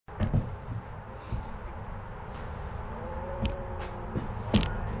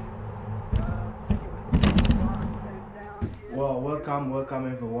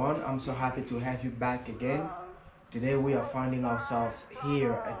welcome everyone. I'm so happy to have you back again. Today we are finding ourselves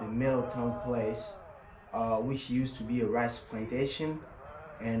here at the Middleton Place, which used to be a rice plantation,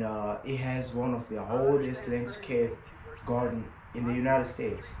 and it has one of the oldest landscape garden in the United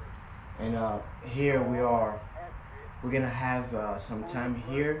States. And here we are. We're gonna have some time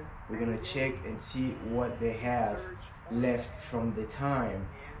here. We're gonna check and see what they have left from the time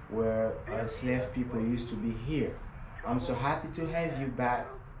where enslaved people used to be here. I'm so happy to have you back.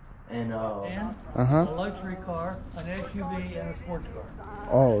 And a luxury car, an SUV, and a sports car.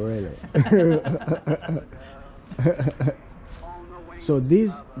 Oh, really? So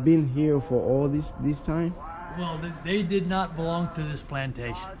these been here for all this time? Well, they did not belong to this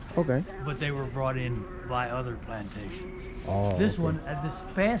plantation. Okay. But they were brought in by other plantations. Oh, this okay. one, this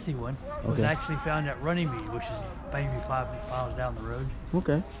fancy one, was actually found at Runnymede, which is maybe 5 miles down the road.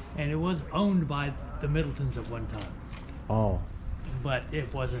 Okay. And it was owned by the Middletons at one time. Oh. But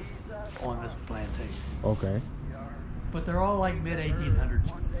it wasn't on this plantation. Okay. But they're all like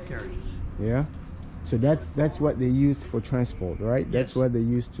mid-1800s carriages. Yeah. So that's what they used for transport, right? Yes. That's what they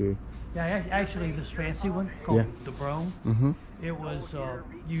used to. Yeah, actually, this fancy one called the Brome, it was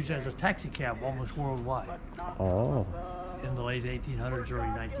used as a taxi cab almost worldwide. Oh. In the late 1800s, early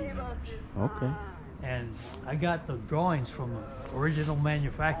 1900s. Okay. And I got the drawings from the original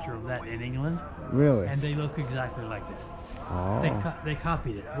manufacturer of that in England. Really? And they look exactly like that. Oh. They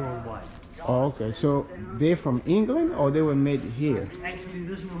copied it worldwide. Oh, okay. So they're from England, or they were made here? Actually,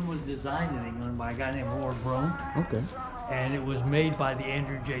 this one was designed in England by a guy named Lord Brome. Okay. And it was made by the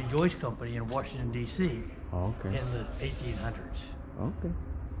Andrew J. Joyce Company in Washington, D.C. Oh, okay. In the 1800s. Okay.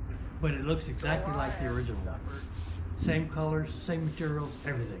 But it looks exactly like the original one. Same colors, same materials,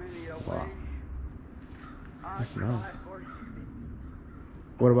 everything. Wow. That's nice.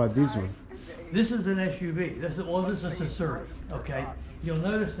 What about this one? This is an SUV. This is a Surrey. Okay. You'll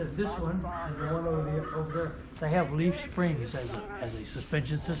notice that this one and the one over there, they have leaf springs as a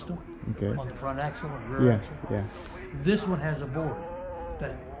suspension system on the front axle and rear axle. Yeah. This one has a board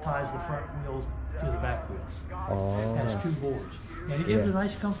that ties the front wheels to the back wheels. Oh. It has 2 boards. And it gives a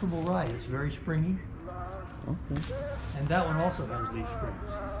nice comfortable ride. It's very springy. Okay. And that one also has leaf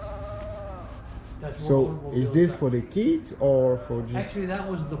springs. So is this for the kids or for just... Actually, that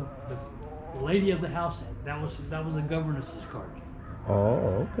was the lady of the house. That was the governess's cart.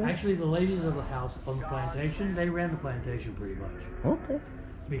 Oh, okay. Actually, the ladies of the house on the plantation, they ran the plantation pretty much. Okay.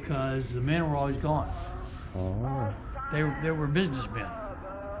 Because the men were always gone. Oh. They were businessmen.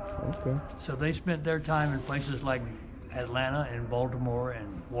 Okay. So they spent their time in places like Atlanta and Baltimore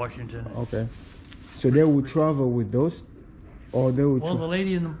and Washington. Okay. So they would travel with those, or they would... Well, the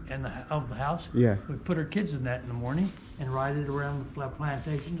lady of the house would put her kids in that in the morning and ride it around the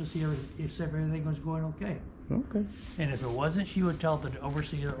plantation to see if everything was going okay. Okay. And if it wasn't, she would tell the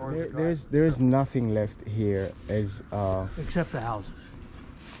overseer or the driver. There is nothing left here as... except the houses.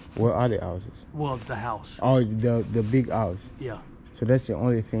 Where are the houses? Well, the house. Oh, the big house. Yeah. So that's the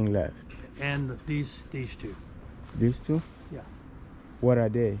only thing left. And these 2. These 2? Yeah. What are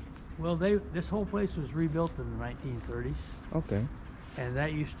they? Well, this whole place was rebuilt in the 1930s. Okay. And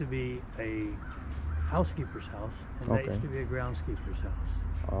that used to be a housekeeper's house, and that used to be a groundskeeper's house.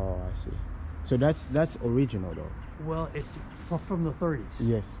 Oh, I see. So that's original though. Well, it's from the 30s.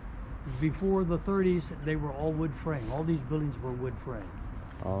 Yes. Before the 30s, they were all wood frame. All these buildings were wood frame.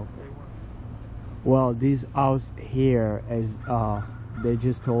 Oh. Well, this house here, as they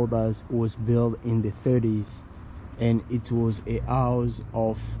just told us, was built in the 30s, and it was a house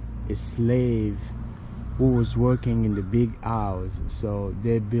of a slave who was working in the big house. So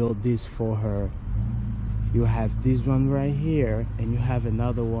they built this for her. You have this one right here, and you have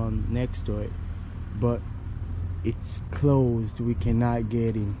another one next to it, but it's closed. We cannot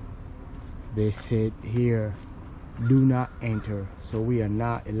get in. They said here, do not enter, so we are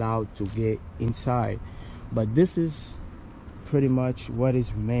not allowed to get inside. But this is pretty much what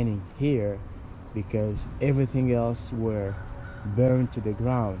is remaining here, because everything else were burned to the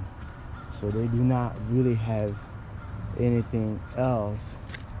ground, so they do not really have anything else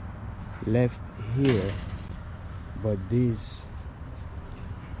left here but this.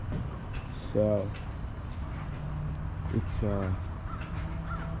 So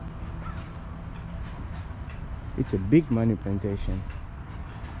it's a big money plantation.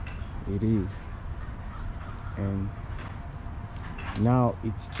 It is. And now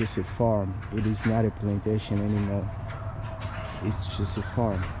it's just a farm. It is not a plantation anymore. It's just a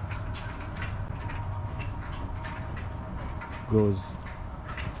farm. Goes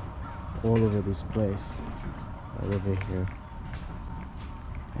all over this place, all over here,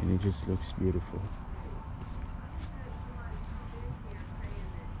 and it just looks beautiful.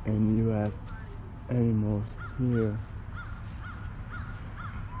 and you have animals here.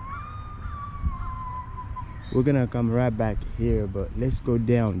 We're gonna come right back here, but let's go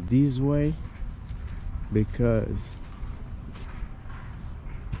down this way because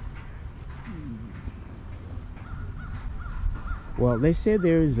well, they say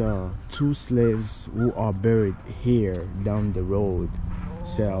there's two slaves who are buried here down the road.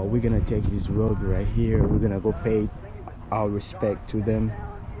 So we're gonna take this road right here. We're gonna go pay our respect to them,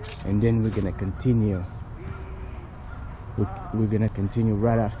 and then we're gonna continue. We're gonna continue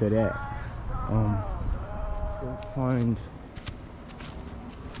right after that. We'll find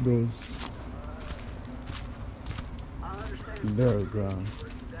those burial ground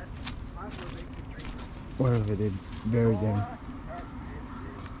wherever they bury them.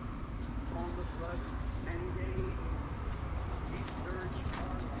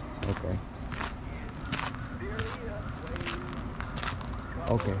 Okay.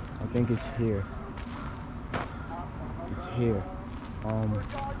 Okay, I think it's here. It's here.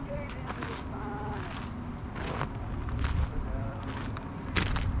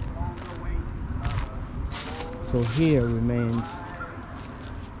 So here remains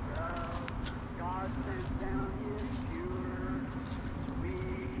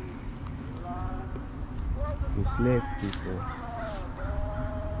the slave people.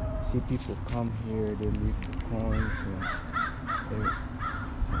 See people come here, they leave the coins and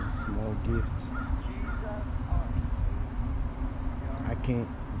some small gifts. I can't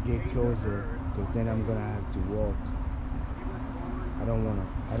get closer because then I'm gonna have to walk. I don't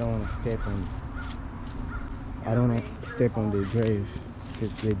wanna step on the grave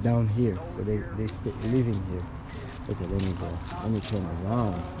because they're down here, so they living here. Okay, let me turn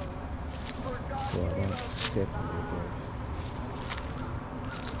around so I don't step on the grave.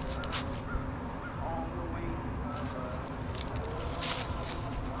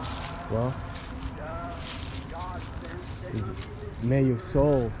 Well, may your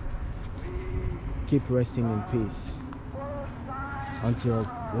soul keep resting in peace until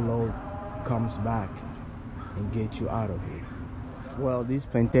the Lord comes back and get you out of here. Well, this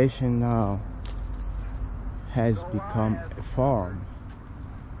plantation now has become a farm.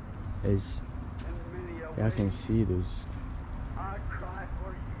 As I can see, there's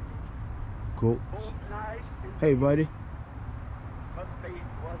goats. Hey, buddy.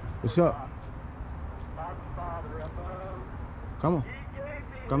 What's up? Come on.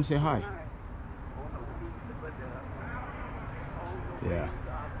 Come say hi. Yeah.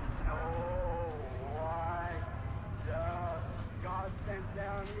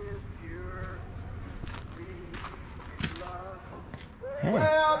 Hey.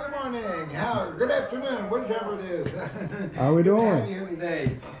 Well, good morning. Good afternoon, whichever it is. How we doing? Good to have you here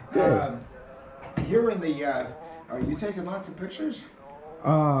today. Good. You're in the. Are you taking lots of pictures?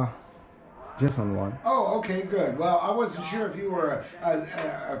 Just on one. Oh, okay, good. Well, I wasn't sure if you were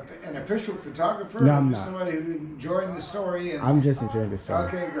an official photographer No, or I'm just not. somebody who enjoying the story. And, I'm just enjoying the story.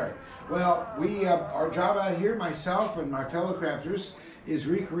 Okay, great. Well, we our job out here, myself and my fellow crafters, is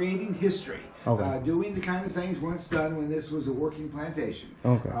recreating history. Okay. Doing the kind of things once done when this was a working plantation.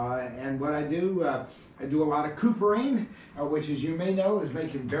 Okay. And what I do a lot of coopering, which, as you may know, is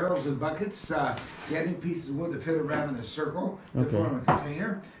making barrels and buckets, getting pieces of wood to fit around in a circle to form a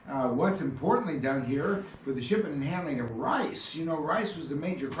container. What's importantly done here for the shipping and handling of rice. You know, rice was the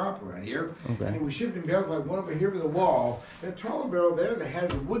major crop around here, and it was shipped in barrels like one over here with a wall. That taller barrel there that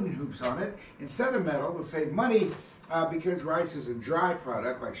has wooden hoops on it, instead of metal, to save money because rice is a dry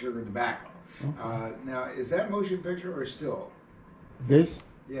product like sugar and tobacco. Now, is that motion picture or still? This?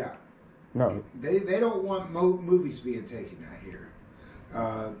 Yeah. No. They don't want movies being taken out here.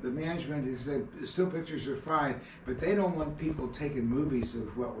 The management has said still pictures are fine, but they don't want people taking movies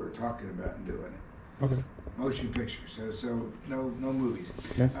of what we're talking about and doing it. Okay. Motion pictures, so no movies,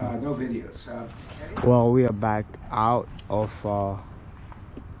 That's no videos. Well, we are back out of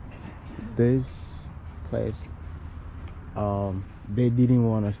this place. They didn't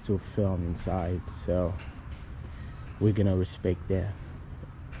want us to film inside, so we're gonna respect that.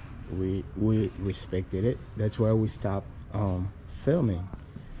 We respected it. That's why we stopped filming.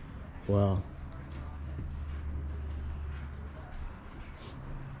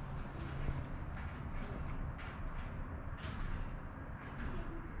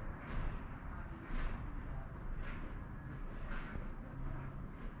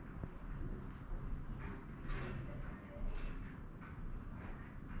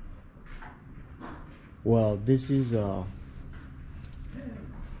 Well, this is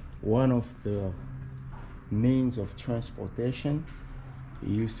one of the means of transportation.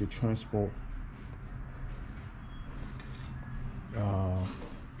 He used to transport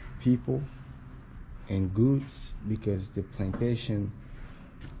people and goods, because the plantation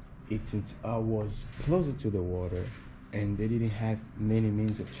was closer to the water and they didn't have many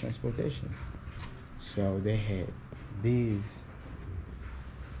means of transportation. So they had these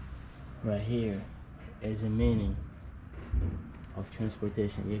right here as a meaning of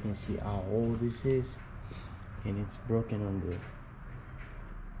transportation. You can see how old this is, and it's broken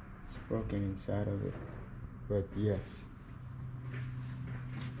it's broken inside of it. But yes.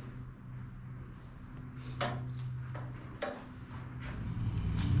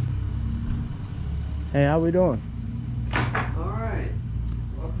 Hey, how we doing? All right.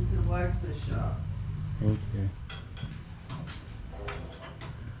 Welcome to the blacksmith shop. Thank you.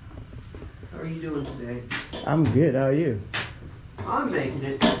 How are you doing today? I'm good. How are you? I'm making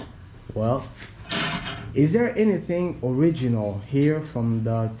it. Well, is there anything original here from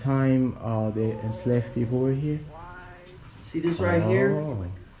the time the enslaved people were here? See this right here? Oh,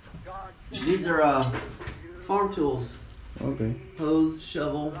 These are farm tools. okay. Hose,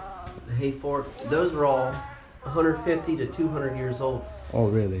 shovel, the hay fork. Those are all 150 to 200 years old. Oh,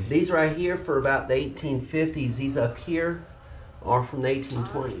 really? These right here for about the 1850s. These up here are from the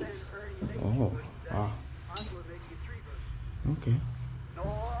 1820s. Oh, wow. Okay.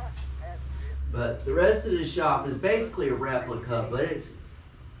 But the rest of the shop is basically a replica, but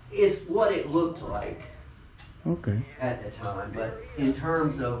it's what it looked like Okay. at the time. But in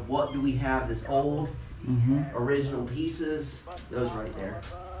terms of what do we have that's old, original pieces, those right there.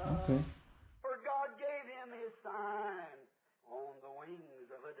 Okay. For God gave him his sign on the wings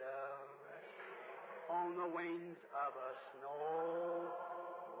of a dove, on the wings of a snow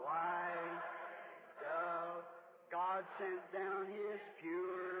white dove. God sent down his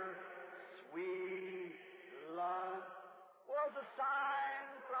pure, sweet love, was a sign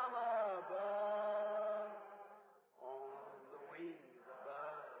from above, on the wings of a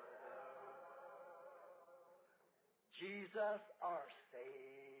dove. Jesus, our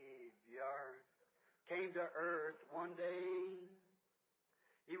Savior, came to earth one day.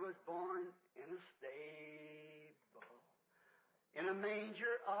 He was born in a stable, in a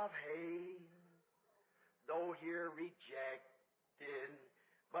manger of hay. Though here rejected,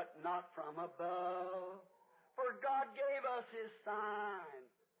 but not from above, for God gave us his sign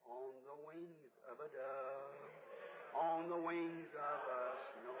on the wings of a dove, on the wings of a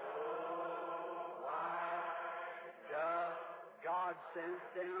snow white dove. God sends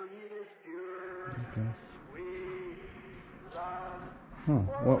down his pure, sweet love.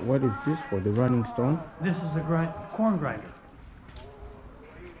 What is this for? The Running Stone? This is the corn grinder.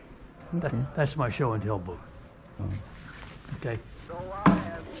 Okay. That's my show and tell book. Okay.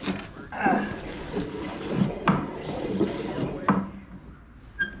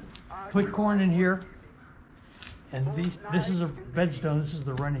 Put corn in here, and this is a bedstone. This is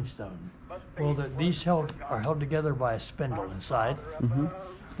the running stone. Well, these are held together by a spindle inside,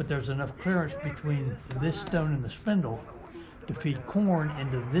 but there's enough clearance between this stone and the spindle to feed corn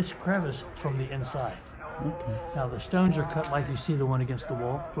into this crevice from the inside. Okay. Now the stones are cut like you see the one against the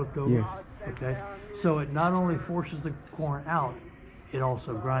wall, flipped over. Yes. Okay. So it not only forces the corn out, it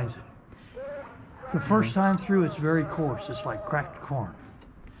also grinds it. The first time through, it's very coarse. It's like cracked corn.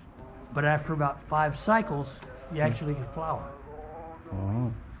 But after about 5 cycles, you actually get flour.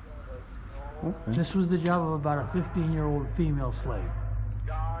 Oh. Okay. This was the job of about a 15-year-old female slave.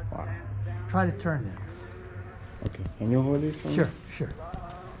 Wow. Try to turn that. Okay. Can you hold this one? Sure, sure.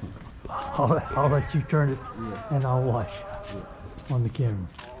 I'll let you turn it, and I'll watch on the camera.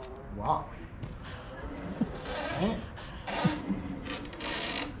 Wow.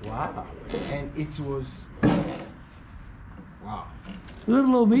 Wow. And it was... Wow.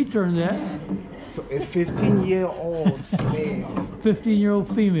 Little old me turned that. So a 15-year-old slave,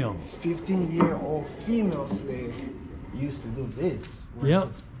 15-year-old female. 15-year-old female slave used to do this.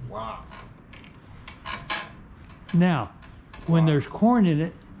 Yep. Wow. Now, when there's corn in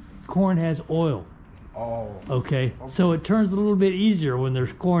it, corn has oil. Oh. Okay, so it turns a little bit easier when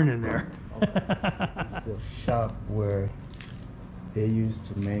there's corn in there. It's the shop where they used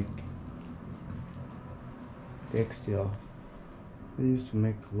to make textile. They used to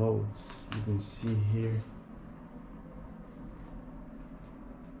make clothes. You can see here.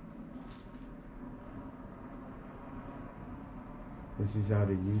 This is how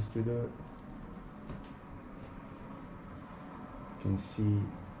they used to do it. You can see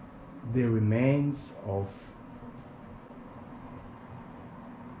the remains of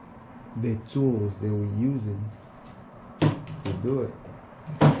the tools they were using to do it.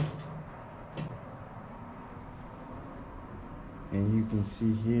 And you can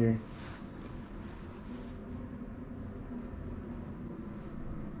see here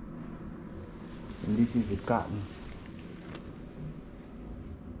and this is the cotton.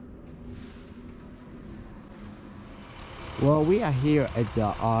 Well, we are here at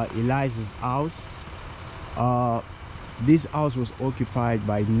the Eliza's house. This house was occupied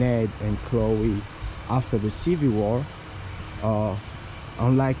by Ned and Chloe after the Civil War.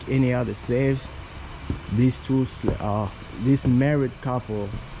 Unlike any other slaves, this married couple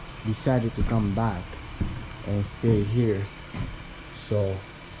decided to come back and stay here. So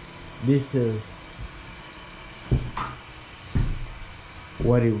this is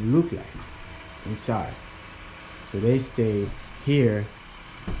what it would look like inside. So they stayed here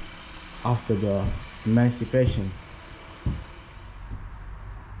after the emancipation.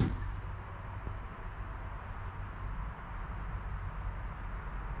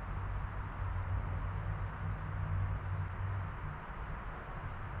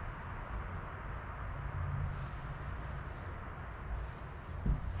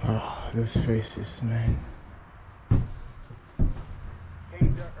 Oh, those faces, man.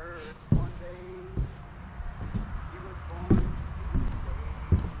 Came to earth one day. He was born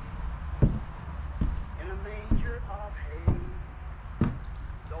in a manger of hay.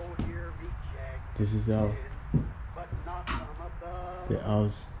 Though here rejected, This is how but not from above. the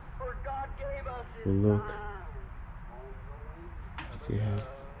house For God gave us his will look. Son Still have a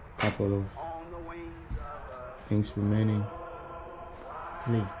couple of on the wings of things remaining.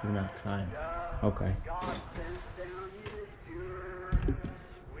 Please do not climb. Okay. God sends down his pure,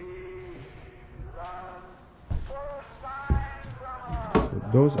 sweet love for a sign from So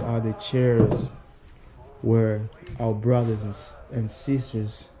those are the chairs where our brothers and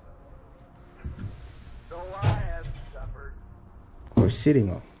sisters So I have suffered. were sitting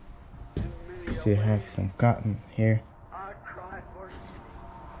on. Still have some cotton here I cry for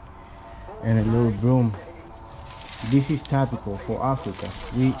and a little broom. This is typical for Africa.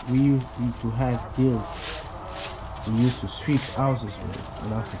 We used to have this. We used to sweep houses with it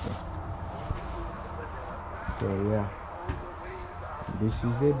in Africa. So yeah, this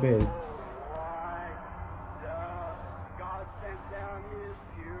is their bed. God sent down his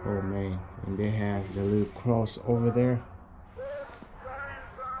pure Oh man, and they have the little cross over there. sign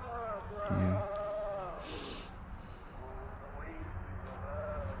from above. Yeah.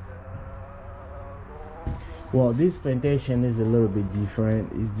 Well, this plantation is a little bit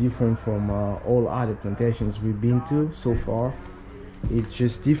different. It's different from all other plantations we've been to so far. It's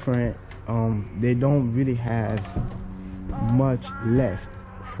just different. They don't really have much left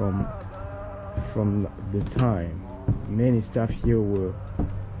from the time. Many stuff here were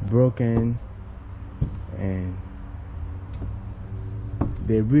broken, and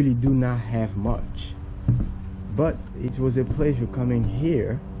they really do not have much. But it was a pleasure coming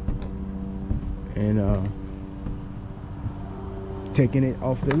here and taking it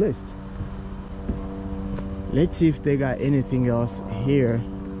off the list. Let's see if they got anything else here.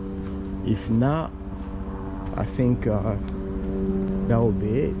 If not, I think that will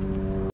be it.